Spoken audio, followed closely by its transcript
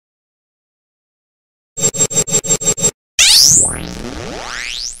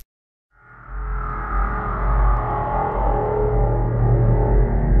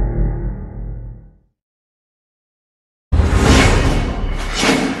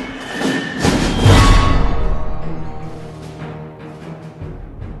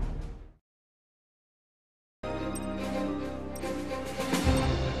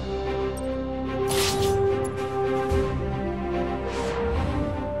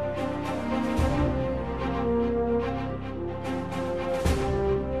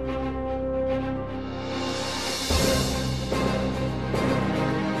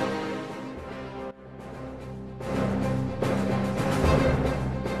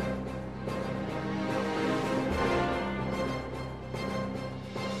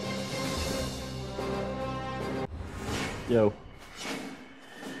Yo,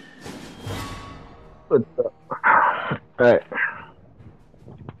 what's up? Alright,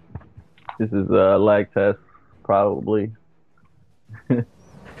 this is a lag test, probably. Two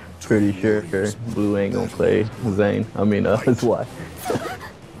Pretty sure warriors Blue ain't gonna battle play one. Zane. I mean, it's Fight. why.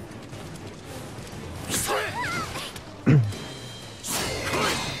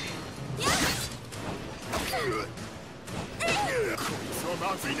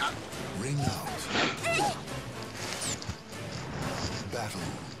 Ring out. Battle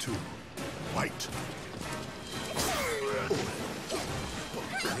two. Fight.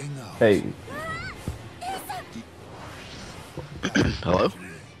 Ring out. Hey, Hello?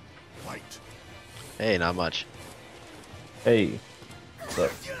 Fight. Hey, not much. hey, what's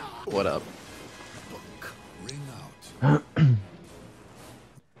up? What up? Ring out.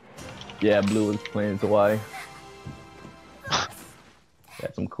 Yeah, Blue is playing Hawaii.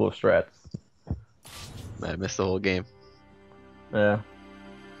 Got some cool strats. I missed the whole game. Yeah.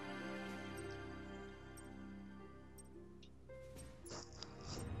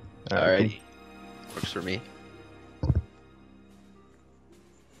 All right, Alrighty. Works for me.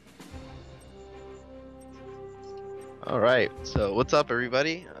 Alright, so what's up,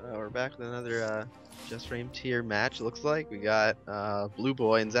 everybody? We're back with another Just Frame tier match, it looks like. We got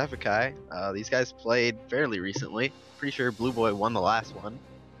Blueboy and Xephukai. These guys played fairly recently. Pretty sure Blueboy won the last one.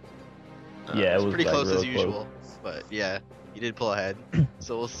 Yeah, it was pretty like close as real usual, but yeah, he did pull ahead.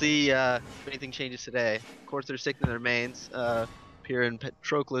 So we'll see if anything changes today. Of course, they're sticking to their mains, Pyr and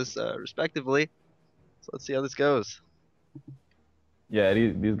Patroclus, respectively. So let's see how this goes. Yeah,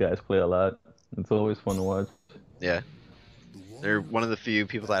 these guys play a lot. It's always fun to watch. Yeah, they're one of the few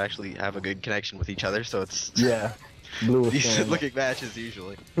people that actually have a good connection with each other, so it's Yeah, Blue was decent playing. looking matches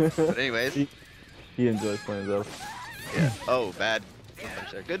usually. But anyways, he enjoys playing though. yeah. Oh, bad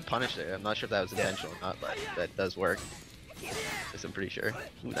punish there. Good punish there. I'm not sure if that was intentional or not, but that does work. Yes, I'm pretty sure.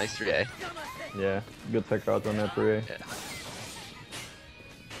 Ooh, nice 3A. Yeah, good tech routes on that 3A. Yeah.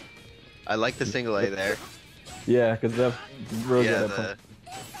 I like the single A there. Yeah, because that's real Yeah, good at the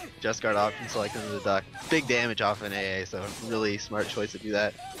just guard option selected into the duck. Big damage off an AA, so really smart choice to do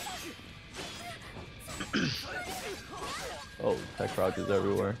that. Oh, tech crouches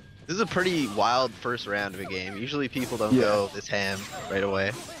everywhere. This is a pretty wild first round of a game. Usually people don't Yeah. go this ham right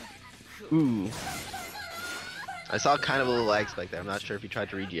away. Ooh. I saw kind of a little lag spike there. I'm not sure if he tried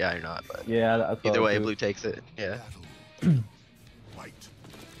to re-GI or not, but Yeah, I saw either it way, too. Blue takes it. Yeah. Battle. Fight.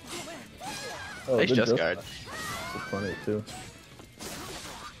 Oh, Nice good just guard. It's funny too.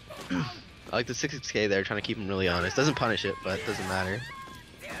 I like the 6K there, trying to keep him really honest. Doesn't punish it, but it doesn't matter.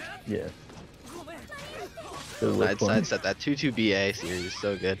 Yeah. Good whip Side one. set that 2-2 BA series is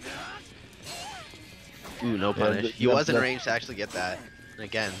so good. Ooh, no Yeah, punish. He that- was in that- range to actually get that. And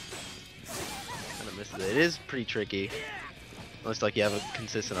again, kind of missed it. It is pretty tricky. Looks like you have a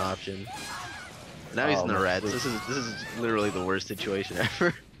consistent option. Now he's Oh, in the man. red. So this is literally the worst situation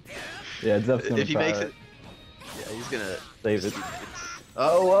ever. Yeah, Zep's gonna If he try makes it. it, yeah, he's gonna Save it.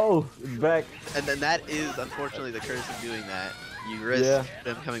 Oh, Oh, it's back. and then that is unfortunately the curse of doing that. You risk Yeah.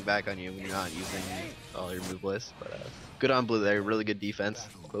 them coming back on you when you're not using all your move list. But good on Blue there. Really good defense.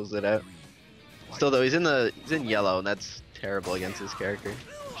 Close it out. Still though, he's in yellow, and that's terrible against his character.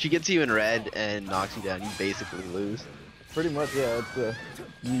 If she gets you in red and knocks you down, you basically lose. Pretty much, yeah. It's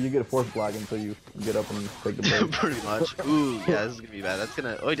you get a force block until you get up and take the break. Pretty much. Ooh, yeah, this is gonna be bad. That's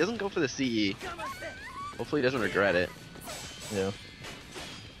gonna. Oh, he doesn't go for the CE. Hopefully, he doesn't regret it. Yeah.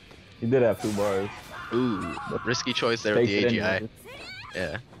 He did have 2 bars. Ooh, risky choice there with Takes the it AGI. anyways.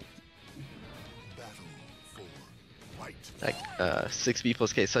 Yeah. Battle four. Fight. Like 6B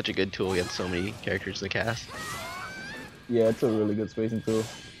plus K is such a good tool against so many characters to cast. Yeah, it's a really good spacing tool.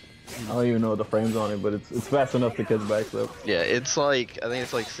 I don't even know the frames on it, but it's fast enough to catch backslip. Yeah, it's like I think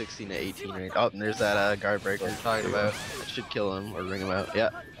it's like 16 to 18 range. Oh, and there's that guard breaker you're talking about. That should kill him or ring him out. Yeah.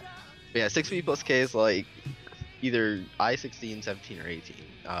 But yeah, 6B plus K is like either I-16, 17, or 18.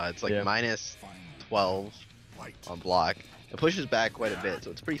 It's like Yeah. minus 12 Fight. on block. It pushes back quite a bit,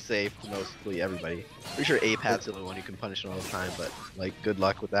 so it's pretty safe for mostly everybody. Pretty sure Apat's the only one who can punish him all the time, but like good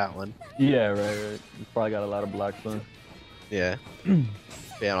luck with that one. Yeah, right. He's probably got a lot of blocks on. Yeah.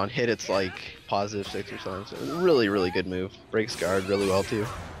 Yeah, on hit it's like positive 6 or something. So it's a really, really good move. Breaks guard really well too.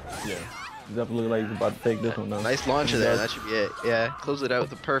 Yeah. Definitely look like he's about to take this one though. Nice launcher there. That should be it. Yeah, close it out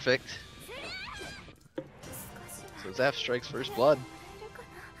with a perfect. So Zeph strikes first blood.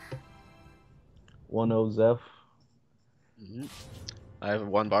 1-0 Zeph. Mhm. I have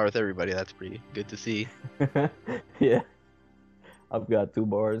 1 bar with everybody. That's pretty good to see. Yeah. I've got 2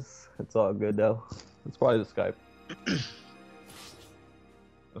 bars. It's all good though. It's probably the Skype.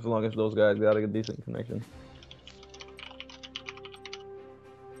 As long as those guys got a decent connection.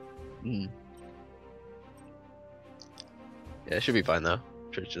 Mm. Yeah, it should be fine though.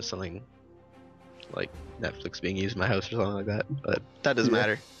 I'm sure it's just something like Netflix being used in my house or something like that. But that doesn't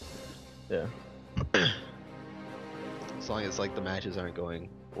matter. Yeah. As long as like the matches aren't going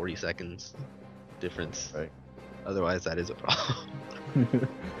 40 seconds difference. Right. Otherwise, that is a problem.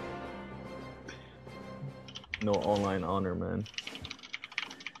 No online honor, man.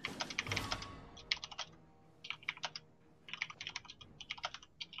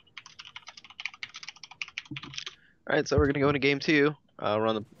 All right, so we're gonna go into game 2. We're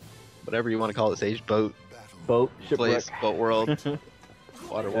on the whatever you want to call it stage, boat, Boat, shipwreck. place, boat world,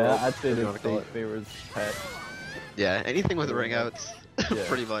 water world. Yeah, I'd say whatever you this wanna call stage it. favors Pat. Yeah, anything with ring outs, Yeah.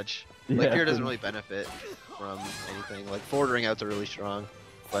 pretty much. Like Yeah, here doesn't pretty- really benefit from anything. Like forward ring outs are really strong,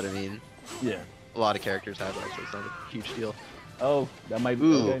 but I mean, Yeah. a lot of characters have that, so it's not a huge deal. Oh, that might be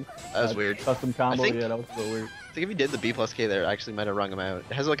Ooh, okay. that was weird. Custom combo, think- yeah, that was a little weird. I think if he did the B plus K there, it actually might have rung him out.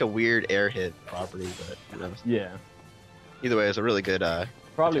 It has like a weird air hit property, but who knows. Yeah. Either way, it was a really good.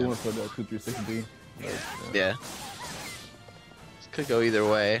 Probably Yeah. went for the 236B. But, Yeah. This could go either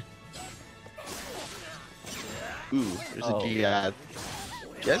way. Ooh, there's Oh. a Giad.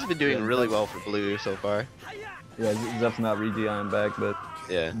 Giad's been doing Yeah, really well for blue so far. Yeah, Zep's not re-GIing back, but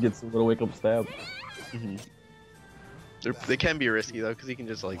Yeah. gets a little wake up stab. Hmm. They can be risky though, because he can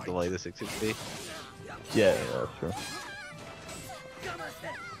just like delay the 660. Yeah, that's true.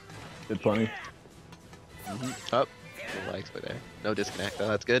 Good punish. Up. No lag split there. No disconnect though,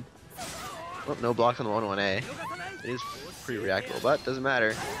 that's good. Oh, no block on the 1-1A. It is pretty reactable, but doesn't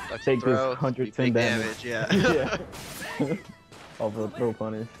matter. Ducks Take and throw, this 110 big damage. Yeah. Yeah. Off a throw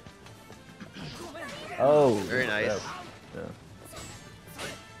punish. Oh. Very nice. Zep. Yeah.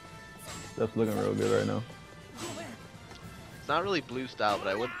 That's looking real good right now. It's not really blue style, but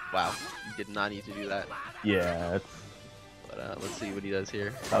I would. Wow, you did not need to do that. Yeah, it's But let's see what he does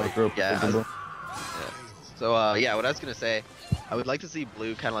here. that was real Yeah. predictable. Yeah. So yeah, what I was gonna say, I would like to see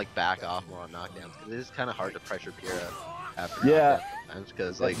blue kind of like back off more on knockdowns because it is kind of hard to pressure Pyrrha after Yeah. knockdown sometimes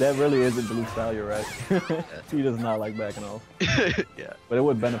because like That really isn't blue style, you're right. He does not like backing off. yeah, But it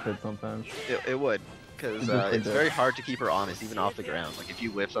would benefit sometimes. it would because It's just like it's that. very hard to keep her honest even off the ground. Like if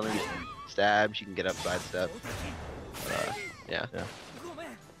you whip something, you can stab, she can get up sidestep. Yeah. Yeah.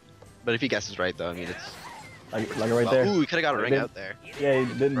 But if he guesses right though, I mean it's. Like right there. Ooh, he could have got a ring Didn't- out there. Yeah, he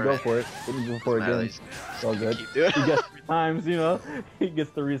didn't go Right. for it. Didn't go for it Doesn't matter, again. he's It's all good. keep doing He it. gets 3 times, you know. He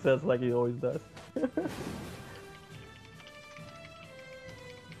gets the resets like he always does.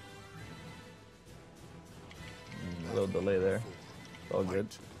 A little delay there. It's all good.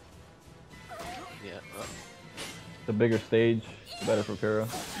 Yeah. The bigger stage, the better for Pyrrha.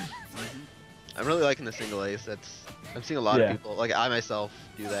 I'm really liking the single ace. I'm seeing a lot Yeah. of people, like I myself,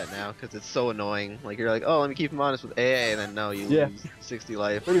 do that now because it's so annoying. Like you're like, oh, let me keep him honest with AA, and then no, you Yeah. lose 60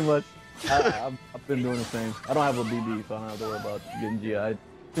 life. Pretty much. I've been doing the same. I don't have a BB, so I don't have to worry about getting GI'd.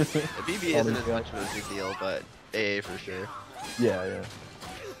 The BB All isn't these as much of a big deal, but AA for sure. Yeah, yeah.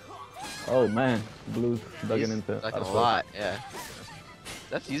 Oh man, Blue's dug He's it into stuck in out a of lot, yeah.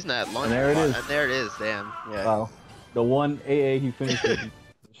 That's using that launch. And there it a lot, is. And there it is. Damn. Yeah. Wow. The one AA he finished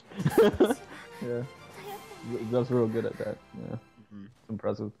with. Yeah. That's real good at that. Yeah. Mhm. It's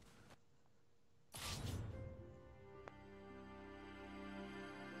impressive.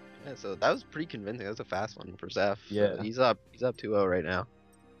 Yeah. So that was pretty convincing. That was a fast one for Zeph. Yeah. He's up 2-0 right now.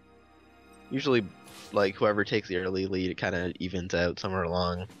 Usually, like whoever takes the early lead, it kind of evens out somewhere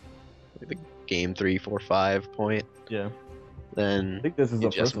along like, the game 3, 4, 5 point. Yeah. Then I think this is the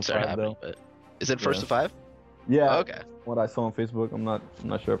the first of adjustments start 5 happening. though. But is it first Yeah. to 5? Yeah. Oh, okay. What I saw on Facebook, I'm not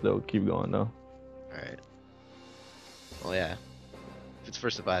sure if they'll keep going though. All right. Well, yeah. If it's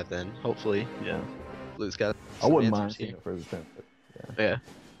first to 5, then hopefully Yeah. Blue's got. I some wouldn't mind answers seeing here. it first attempt. But Yeah.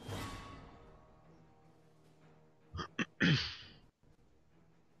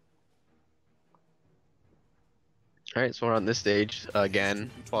 Alright, so we're on this stage again.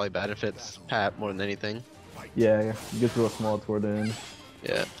 Probably benefits Pat more than anything. yeah, you get real small toward the end.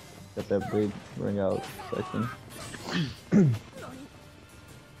 Yeah. Got that big ring out section.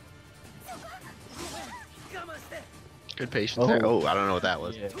 Good patience there. Oh. Oh, I don't know what that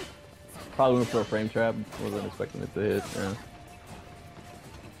was. Yeah. Probably went for a frame trap. Wasn't expecting it to hit. Yeah.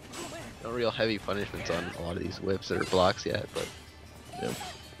 No real heavy punishments on a lot of these whips or blocks yet, but Yep.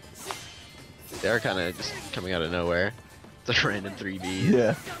 they're kind of just coming out of nowhere. It's a random 3Bs.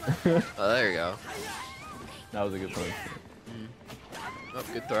 Yeah. Oh, there you go. That was a good punch. Oh,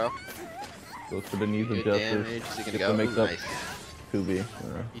 good throw. Goes for the knees of Good justice. damage. Is he gonna Gets go? the mix Ooh, up. nice. 2B.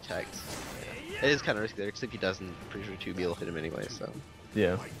 He tagged. It is kind of risky there, because if he doesn't, I'm pretty sure 2B will hit him anyway, so.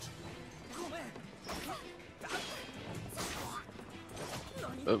 Yeah.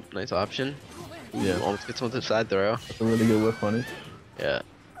 Oh, nice option. Ooh, Yeah. almost gets one to the side throw. That's a really good whip punish. Yeah.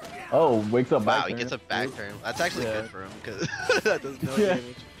 Oh, wakes up back Wow, he turn. gets a back turn. That's actually Yeah. good for him because that does no Yeah.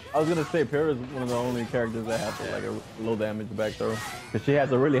 damage. I was gonna say Para is one of the only characters that has like a low damage back throw, because she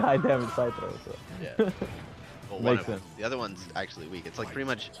has a really high damage side throw. So. Yeah. Well, one Makes of them. sense. The other one's actually weak. It's like pretty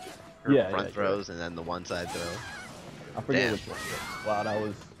much her Yeah, front yeah, throws and then the one side throw. I forget Damn. which one. Wow, that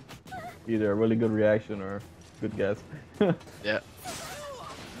was either a really good reaction or good guess. Yeah.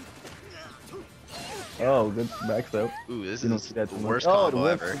 Oh, good backstep. Ooh, this You don't is see that the too much. worst Oh, combo the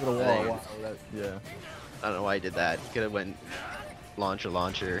whip ever. over the I wall. think. Wow, yeah. I don't know why he did that. He could have went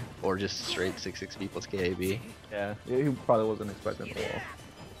launcher, or just straight 6-6 plus KAB. Yeah, he probably wasn't expecting the wall.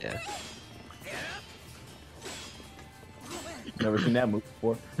 Yeah. Never seen that move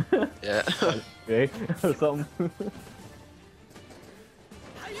before. Yeah. Okay, or something.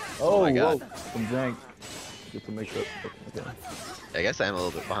 Oh my God. Whoa, some jank. Get to make up. Okay. I guess I am a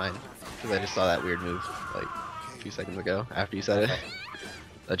little bit behind because I just saw that weird move like a few seconds ago after you said it.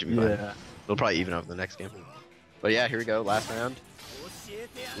 That should be fine. Yeah. It'll probably even up the next game. But yeah, here we go. Last round.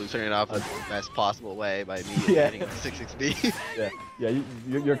 Blue turning it off in the best possible way by immediately Yeah. hitting 6-6B. Yeah,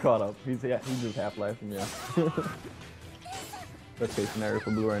 you're caught up. He's just half life from yeah. Best case scenario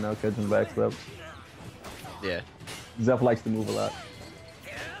for Blue right now, catching backstep. Yeah. Zeph likes to move a lot.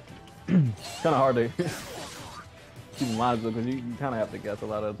 Kind of hard to keep in mind though, because you kind of have to guess a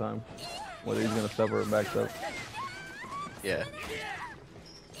lot of the time whether he's gonna step or backstep. Yeah.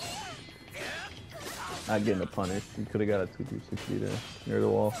 Not getting a punish. He could have got a 2-3-60 there near the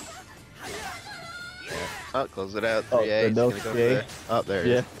wall. Oh, close it out. Oh, 3A. He's no, gonna go for 3A. there. Oh, there it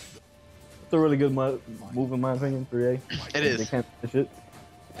Yeah. is. It's a really good move in my opinion, 3A. It is. They can't finish it.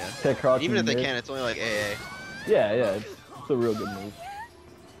 Yeah. Tech crouch Even if in they mid. can, it's only like AA. Yeah, it's a real good move.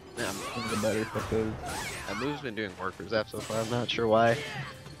 Yeah, One of the better spectators. that move's been doing work for Zep so far. I'm not sure why.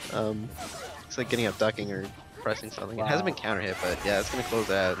 It's like getting up ducking or pressing something. It hasn't been counter hit, but yeah, it's gonna close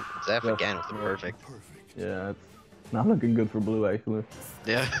out. Zep Yep. again with the perfect. Yeah, it's not looking good for Blue actually.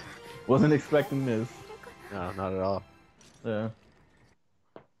 Yeah. Wasn't expecting this. No, not at all. Yeah.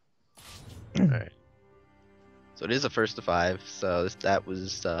 Alright. So it is a first to 5. So that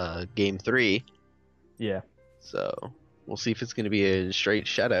was game 3. Yeah. So we'll see if it's going to be a straight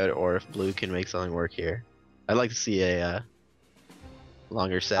shutout or if Blue can make something work here. I'd like to see a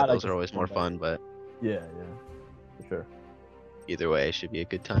longer set. I'd like Those to are always see more that. fun, but Yeah, for sure. either way, it should be a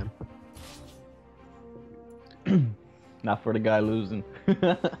good time. Not for the guy losing.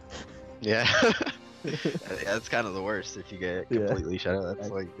 Yeah. That's kind of the worst if you get Yeah. completely shut out. That's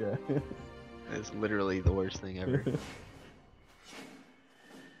like, yeah. it's literally the worst thing ever.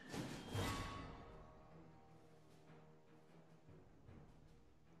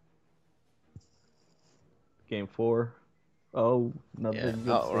 Game 4. Oh, another Yeah. good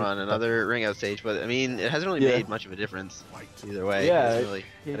Oh, we're save. on another ring out stage, but I mean, it hasn't really Yeah. made much of a difference either way. Yeah, He hasn't really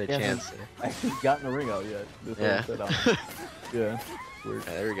he had a hasn't- chance to. Actually gotten a ring out yet. This whole Yeah. set out. Yeah. Weird.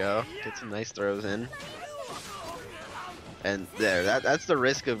 There we go. Get some nice throws in. And there, that's the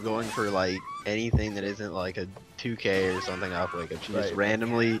risk of going for like anything that isn't like a 2K or something off wake up. She just Right.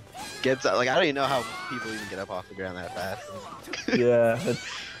 randomly gets up. Like, I don't even know how people even get up off the ground that fast. Yeah. It's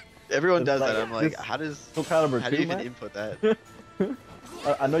Everyone It's does like- that. I'm like, this- how does Soul Calibur how 2, do you even man? input that?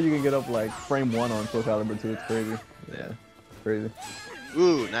 I know you can get up like frame 1 on Soul Calibur 2. It's crazy. Yeah. Crazy.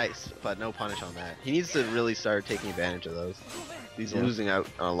 Ooh, nice, but no punish on that. He needs to really start taking advantage of those. He's Yeah. losing out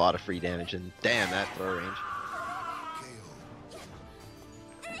on a lot of free damage, and damn, that throw range.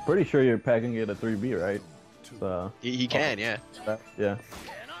 Pretty sure you're packing it at 3B, right? So, He can, yeah. yeah.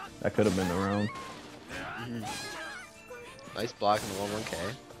 That could have been the round. Nice block in the 1-1K.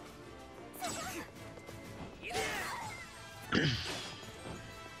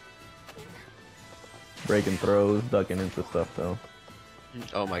 Breaking throws, ducking into stuff though.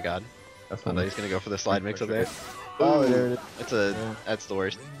 Oh my god. That's I thought one. he's gonna go for the slide mix up there. Oh, Ooh, there it is. Yeah. That's the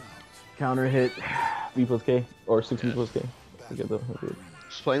worst. Counter hit, B plus K, or 6B plus K. Forget the.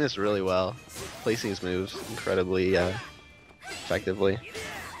 He's playing this really well, placing his moves incredibly effectively.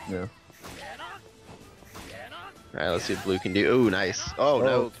 Yeah. Alright, let's see what Blue can do. Ooh, nice. Oh,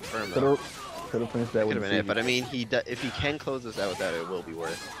 no, confirm though. Could have finished that Could with have been it, CV. but I mean, if he can close this out with that, it will be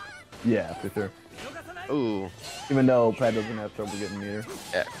worth. Yeah, for sure. Ooh, Even though Pat doesn't have trouble getting meter.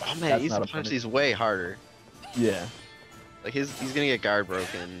 yeah. Oh man, That's he needs not to a punch punish. these way harder. Yeah. Like he's gonna get guard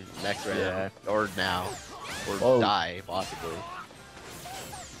broken next round, Yeah. or now, or Oh. die possibly.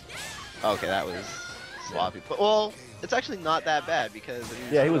 Okay, that was sloppy. But well, it's actually not that bad because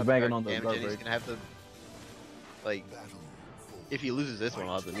if Yeah, he was up banging guard on the damage, guard and he's break. gonna have to if he loses this one,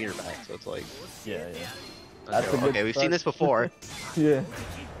 he'll have the meter back. So it's like Yeah, yeah. That's a good Okay, we've start. seen this before. Yeah.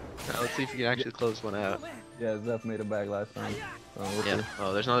 Now let's see if we can actually close one out. Yeah, Zeph made it back last time. So Yeah.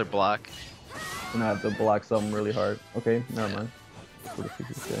 Oh, there's another block. gonna have to block something really hard. Okay, never mind.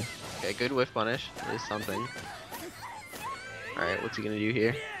 Okay. Okay, good whiff punish. There's something. Alright, what's he gonna do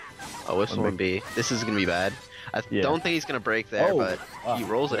here? Oh, whiff One 1B. This is gonna be bad. I Yeah. don't think he's gonna break there, Oh, but he wow.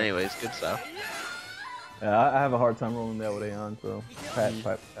 rolls it anyways. Good stuff. Yeah, I have a hard time rolling that with Aeon, so Pat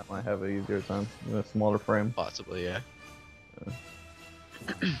might have an easier time with a smaller frame. Possibly, yeah.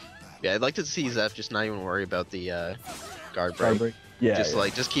 Yeah, I'd like to see Zeph just not even worry about the guard break. Yeah. Just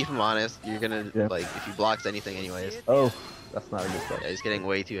like, just keep him honest. You're gonna like, if he blocks anything anyways. Oh, that's not a good start. Yeah, he's getting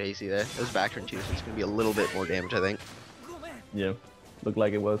way too hasty there. It was back turn 2, so it's gonna be a little bit more damage, I think. Yeah, looked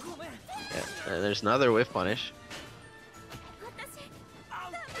like it was. Yeah, and there's another whiff punish.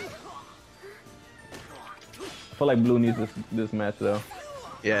 I feel like Blue needs this match though.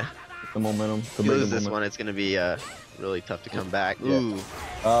 Yeah. The momentum. If he loses this one, it's gonna be really tough to come back. Yeah. Ooh.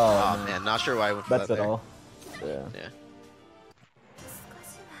 Oh, Oh man, not sure why I went for that's that it there. all. Yeah. Yeah.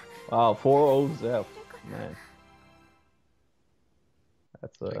 Wow, 4-0 Zeph. Man.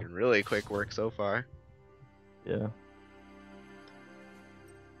 That's Making really quick work so far. yeah.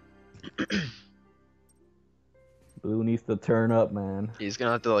 Blue needs to turn up, man. He's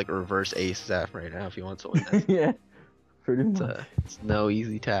gonna have to like reverse ace Zeph right now if he wants to win this. Yeah, pretty much. It's no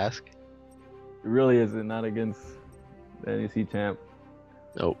easy task. It really isn't, not against the NEC champ.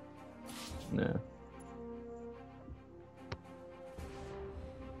 Nope. Yeah.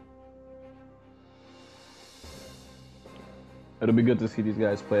 It'll be good to see these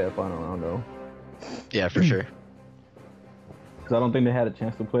guys play at final round though. Yeah, for sure. Because I don't think they had a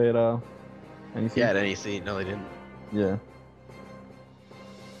chance to play at NEC. Yeah, at NEC, no, they didn't. Yeah.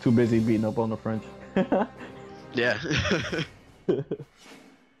 Too busy beating up on the French. Yeah.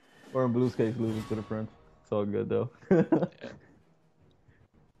 Or in Blue's case, losing to the French. It's all good though.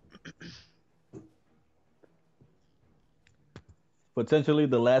 Potentially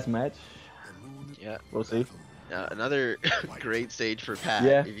the last match. Yeah. We'll see. Another great stage for Pat.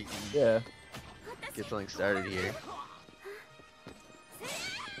 Yeah. If you can Yeah. get something started here.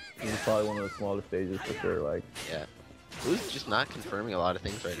 This is probably one of the smaller stages for sure. Like, Yeah. Blue's just not confirming a lot of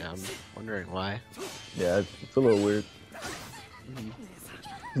things right now. I'm wondering why. yeah, it's a little weird.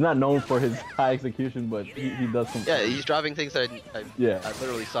 He's not known for his high execution, but he does some. Yeah, he's dropping things that I Yeah.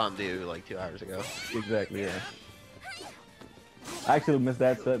 literally saw him do like 2 hours ago. Exactly, yeah. I actually missed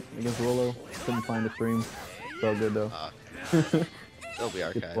that set against Rolo. Couldn't find the stream. It's all good though. They'll be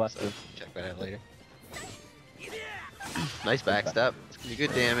It's archived, so blasted. check that out later. Nice backstep. It's gonna be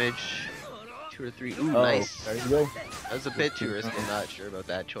good damage. 2 or 3. Ooh, Oh, nice. there you go. That was a bit too risky. I'm not sure about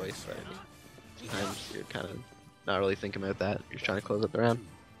that choice, but sometimes you're kind of not really thinking about that. You're trying to close up the round.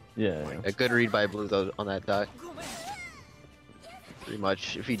 Yeah. A good read by Blue though on that duck. Pretty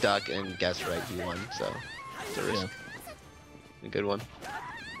much, if he duck and guess right, he won. So it's a risk. A good one.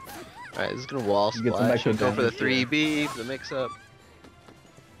 Alright, this is gonna wall You get some splash. extra Go for the damage, 3B for the mix up.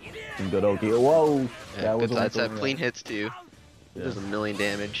 Some good Oki. Whoa. Yeah, That good was side step. only Clean hits too. Yeah. Does a million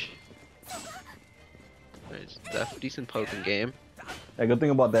damage. Alright, that's a decent poking game. Yeah, good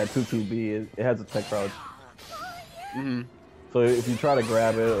thing about that 2-2B is it has a tech crouch. Mm-hmm. So if you try to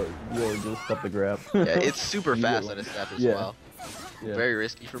grab it, you'll just stop the grab. Yeah, it's super You fast get at a step as Yeah. well. Yeah. Very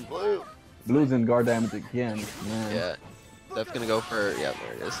risky from Blue. Blue's in guard damage again. Man. Yeah. That's gonna go for, yeah,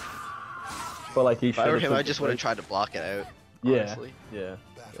 there it is. Felt like he If I were should've him, took I the just would have break. tried to block it out. Yeah. Honestly. Yeah.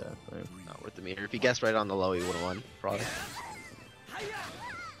 Yeah. Same. Not worth the meter. If he guessed right on the low, he would have won, probably.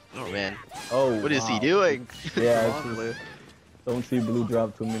 Oh man. Oh. What is he wow. doing? Yeah, Come on, it's Blue. just, don't see Blue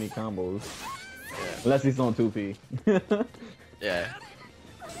drop too many combos. Yeah. Unless he's on 2P. Yeah.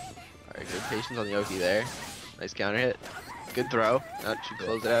 Alright, good patience on the Oki there. Nice counter hit. Good throw. Now should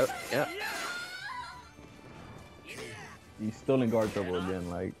close it out. Yeah. He's still in guard trouble again.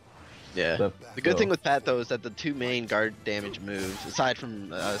 Like, Yeah. the The good thing with Pat though is that the 2 main guard damage moves, aside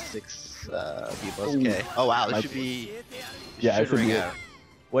from 6 B plus K. Oh wow, this Like- should be. Yeah, it should ring be out.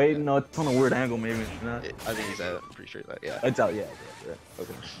 Wait, no, it's on a weird angle. Maybe it's not. I think he's out. I'm pretty sure that. Yeah. It's out. Yeah.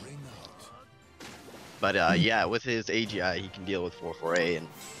 Okay. But yeah, with his AGI, he can deal with 4-4A and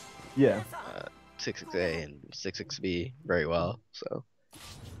Yeah. 6-6A and 6-6B very well. So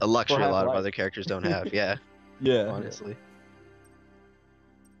a luxury a lot of Half-Life. other characters don't have. Yeah, Yeah. honestly.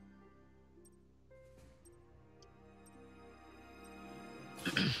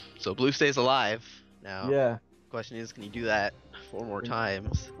 So Blue stays alive now. Yeah. Question is, can you do that 4 more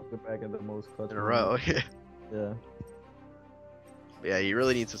times Get back at the most clutch in a row? Yeah. Yeah, he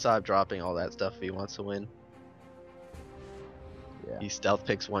really needs to stop dropping all that stuff if he wants to win. Yeah. He stealth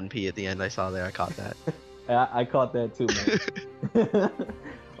picks 1P at the end. I saw there. I caught that. I caught that too, man.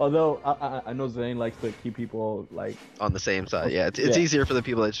 Although I know Zane likes to keep people like On the same side, yeah. It's yeah, easier for the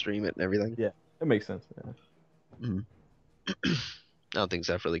people that stream it and everything. yeah, it makes sense. Yeah. Mhm. I don't think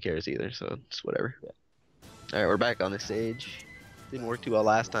Zeph really cares either, so it's whatever. Yeah. All right, we're back on the stage. Didn't work too well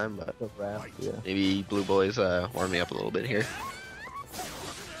last time, but Yeah. maybe Blueboy's warming up a little bit here.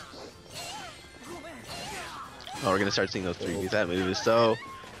 Oh, we're gonna start seeing those 3Bs. That move is so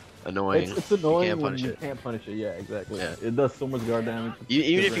annoying. It's annoying you can't when punish you it. can't punish it. Yeah, exactly. Yeah. It does so much guard damage.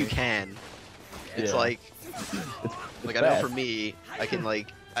 Even if Good you range. can, it's Yeah. like It's like I know bad. for me, I can like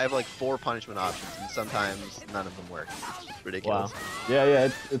I have like 4 punishment options, and sometimes none of them work. It's just ridiculous. Wow. Yeah, yeah,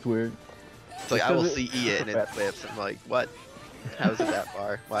 it's weird. It's like I will Because CE it and it flips. I'm like, what? How is it that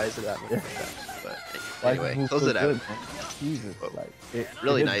far? Why is it that much? Yeah. But Why anyway, does it move close so it out. good, man? Jesus, Whoa. like it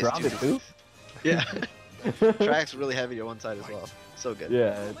Really it nice. hits grounded too. Yeah. Track's really heavy to one side as well. So good.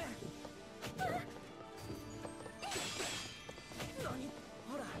 Yeah.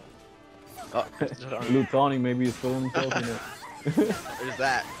 Oh, Lutoni maybe is feeling himself in it. there's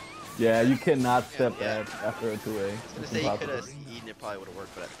that. Yeah, you cannot step Yeah. that after a 2A. I was It's gonna say you could impossible. have CE'd and it probably would have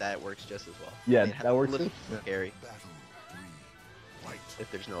worked, but that works just as well. Yeah, It has that a works little too. Yeah. Scary Battle 3. White. if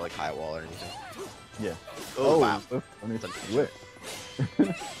there's no like high wall or anything. Yeah. Oh, wow. I mean, That's whip.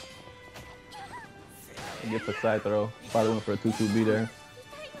 Gets a side throw. Probably went for a 2-2B there.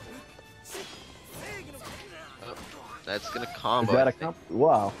 Oh, that's gonna Is combo. that I a think. comp?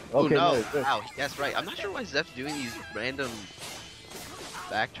 Wow. Oh Okay. no! nice. Wow, that's right. I'm not sure why Zeph's doing these random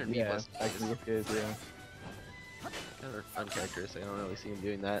back turn Yeah, B+. actually, okay, yeah. Kind of uncharacteristic. I don't really see him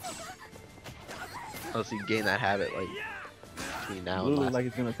doing that. Unless he gain that habit like between now and Literally last. like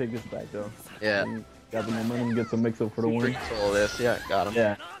he's gonna take this back though. Yeah. And got the momentum, gets a mix up for the win. Control this. Yeah, got him.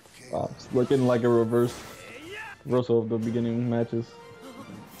 Yeah. Wow. It's looking like a reversal of the beginning matches.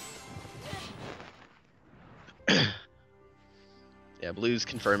 Yeah, Blue's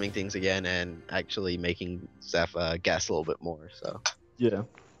confirming things again and actually making Zeph guess a little bit more. So Yeah.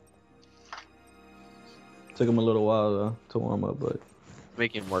 Took him a little while to warm up, but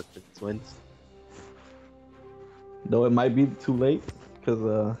making him work for his wins. though it might be too late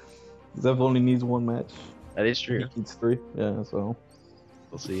because Zeph only needs one match. That is true. He needs 3. Yeah, so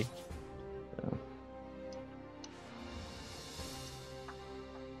We'll see. yeah.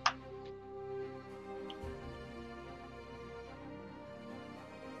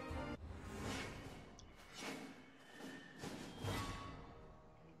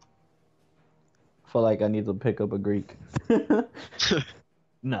 Feel like I need to pick up a Greek.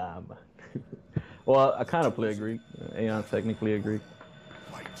 Nah, but well, I kind of play a Greek. Aeon's technically a Greek.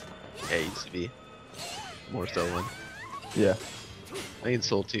 White. Yeah, he used to be more so one. Yeah. I think in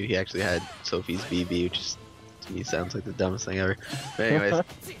Soul 2 he actually had Sophie's BB, which is, to me sounds like the dumbest thing ever. But anyways,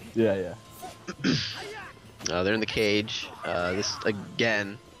 Yeah, yeah. they're in the cage. This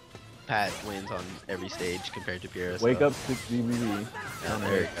again, Pat wins on every stage compared to Pierre. So, Wake up 6 DBV. Yeah,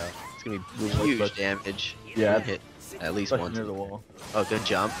 there you go. It's gonna be Blue huge Boy's damage. Yeah. Hit at least Especially once. near the wall. Oh, good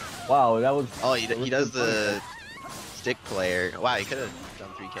jump. Wow, that was. Oh, he that was does good play. the stick player. Wow, he could have done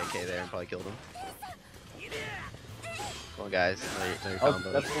 3KK there and probably killed him. Come on, guys. Another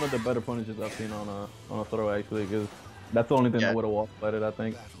combo. That's one of the better punishes I've seen on a throw actually, because that's the only thing Yeah. that would have walked it, I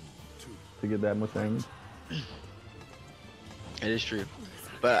think, Battle 2. to get that much damage. It is true.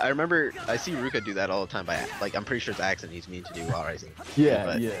 But I remember I see Ruka do that all the time by like I'm pretty sure it's accident he's mean to do while rising. Yeah,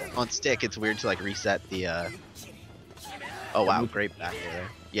 But yeah. on stick it's weird to like reset the Oh wow, great back there.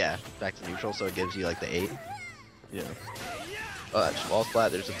 Yeah, back to neutral so it gives you like the 8. Yeah. Oh, that's wall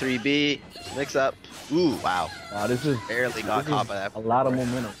splat. There's a 3B. Mix up. Ooh, wow. Wow, this is Barely got this caught is by that. a lot of before.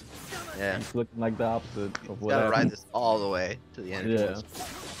 momentum. Yeah. It's looking like the opposite of what Gotta ride happened. this all the way to the end. Yeah.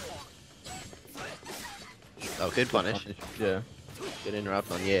 Oh, good punish. Yeah. Good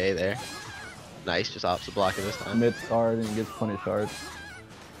interrupt on Yay there. Nice, just opposite blocking this time. Commits hard and gets punished hard.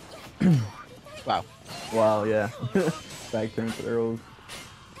 Wow. Wow, yeah. Back turn to arrows.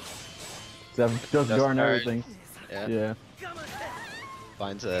 Just guarding guard. everything. Yeah. Yeah.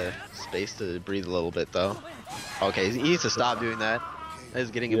 Finds a space to breathe a little bit though. Okay, he needs to stop doing that. That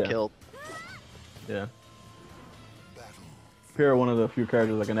is getting him Yeah. killed. Yeah. Battle. Pierre, one of the few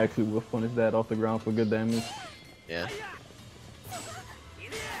characters that can actually whiff punish that off the ground for good damage. Yeah.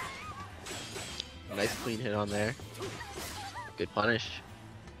 Nice clean hit on there. Good punish.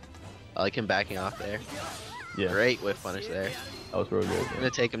 I like him backing off there. Yeah. Great whiff punish there. That was real good. Gonna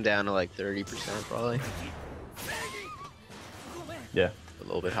take him down to like 30% probably. Yeah. A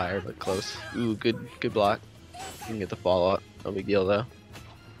little bit higher, but close. Ooh, good block. You can get the follow up. No big deal though.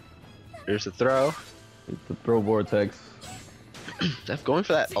 There's the throw. It's the throw vortex. Zeph going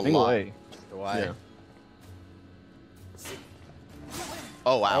for that a Single lot. A. Why? Yeah.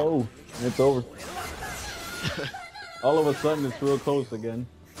 Oh wow. Oh, it's over. All of a sudden, it's real close again.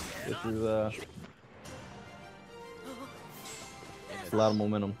 This is it's a lot of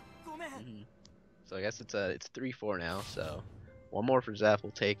momentum. Mhm. So I guess it's 3-4 now. So one more for Zeph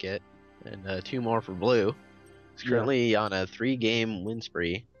will take it, and 2 more for Blue. He's currently on a 3-game win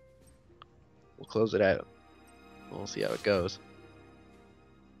spree. We'll close it out. We'll see how it goes.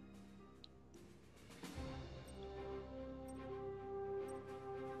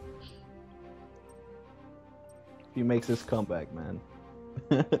 He makes his comeback, man.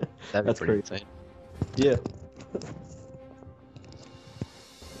 That'd be That's pretty crazy. insane. Yeah.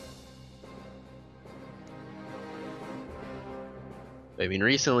 I mean,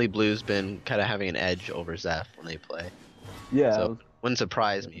 recently Blue's been kind of having an edge over Zeph when they play. Yeah. So wouldn't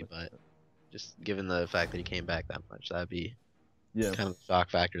surprise me, but just given the fact that he came back that much, that'd be Yeah. kind of a shock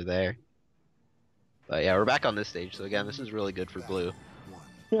factor there. But yeah, we're back on this stage. So again, this is really good for Blue.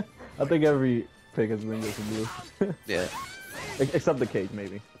 I think every pick has been good for Blue. Yeah. Except the cage,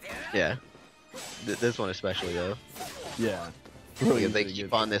 maybe. Yeah. This one especially though. Yeah. Really, if they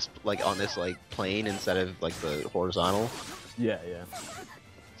keep on this plane instead of like the horizontal. Yeah, yeah.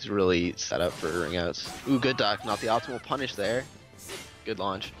 It's really set up for ring outs. Ooh, good duck. Not the optimal punish there. Good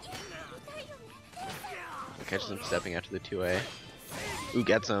launch. Catches him stepping out to the 2A. Ooh,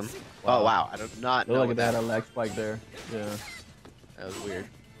 gets him. Wow. Oh wow, I do not know Look what at that that. a lag spike there. Yeah. That was weird.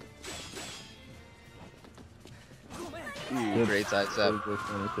 Good. Great side step. Good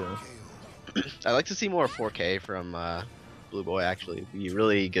finish, yeah. I'd like to see more 4K from Blueboy actually. It'd be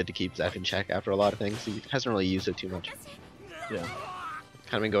really good to keep Zeph in check after a lot of things. He hasn't really used it too much. Yeah.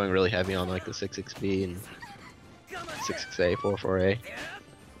 Kind of been going really heavy on like the 6-6B and 6-6A, 4-4A.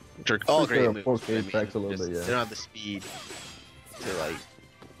 Which are all great moves. 4K tracks a little bit, yeah. They don't have the speed to like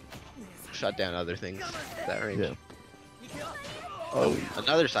shut down other things at that range. Yeah. Oh,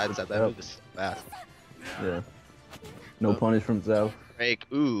 another side step. That move is so fast. Yeah. No punish from Zeph. Break.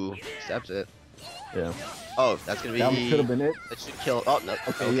 Ooh, steps it. Yeah. Oh, that's gonna be. That should have been it. That should kill. Oh no.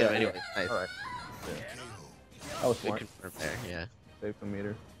 Okay, yeah, Anyway, yeah. nice. All right. Yeah. That was Good smart. confirm there. Yeah. Save the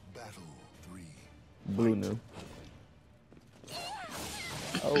meter. Battle 3. Blue knew.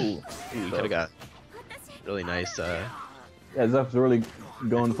 Oh. Ooh, you could have got really nice. Yeah, Zeph's really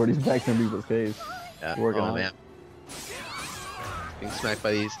going for these backs in people's case. Yeah. Working oh on man. Being smacked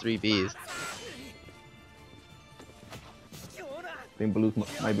by these 3 Bs. I think Blue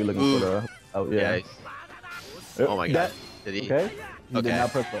might be looking Ooh. for the out. Yeah. Oh my god. Did he? Okay. He Okay. did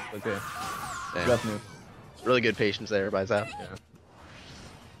not press up. Okay. Damn. Zeph knew. Really good patience there by Zeph. Yeah.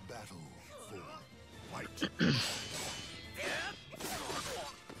 Battle 4. Fight.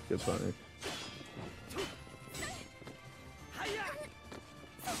 Good punish.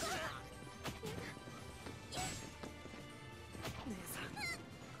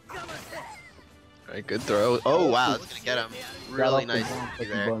 Alright, good throw. Oh wow, that's gonna get him. Really Got off nice the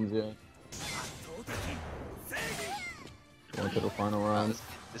there. buns, buns, yeah. Going to the final round.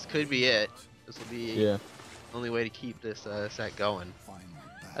 This could be it. This will be Yeah. the only way to keep this set going. Final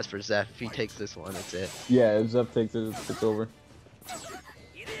battle. As for Zeph, if he takes this one, it's it. Yeah, if Zeph takes it, it's over.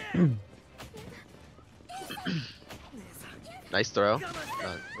 Nice throw.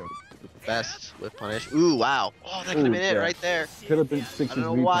 Best with punish. Ooh, wow. Oh, that could have been it yeah. right there. Could have been I 6 don't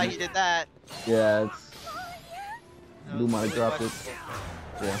know why he did that. Yeah, it's That Blue was might have really dropped it. questionable.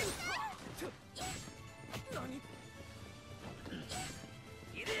 Yeah.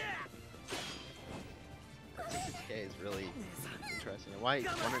 That 6K is really interesting.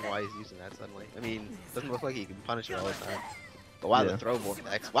 Wondering why he's using that suddenly. I mean, it doesn't look like he can punish it all the time. But wow, Yeah. the throw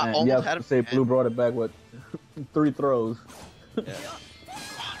vortex. Wow, And almost you had have him. to say again. Blue brought it back, what, 3 throws. Yeah.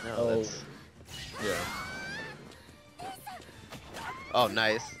 No, Oh. that's. Yeah. Oh,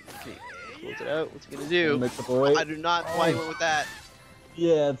 nice. Okay, close it out. What's he gonna do? Mix up away. I do not know why he went with that.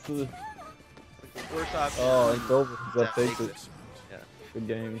 Yeah, it's Worst option. oh, it's over. Zeph Yeah, takes it. takes Yeah. Good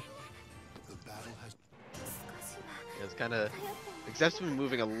game. The battle has Yeah, it's kind of. Zeph's been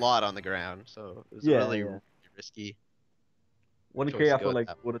moving a lot on the ground, so it was Yeah, really yeah. risky. 1K, Choice to I go feel with like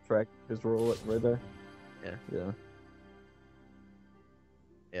that. would have tracked his roll right there. Yeah. Yeah.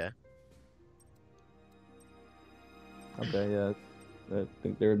 Yeah. Okay, yeah. I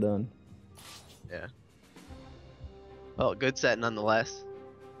think they're done. Yeah. Well, good set nonetheless.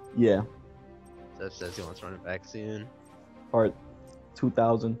 Yeah. Zeph says he wants to run it back soon. Part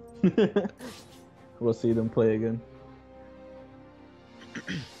 2000. We'll see them play again.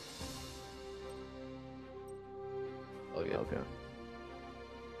 Oh, good. Okay.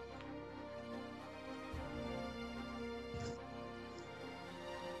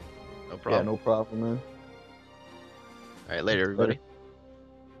 No Yeah, problem. no problem, man. All right, later, everybody. Later.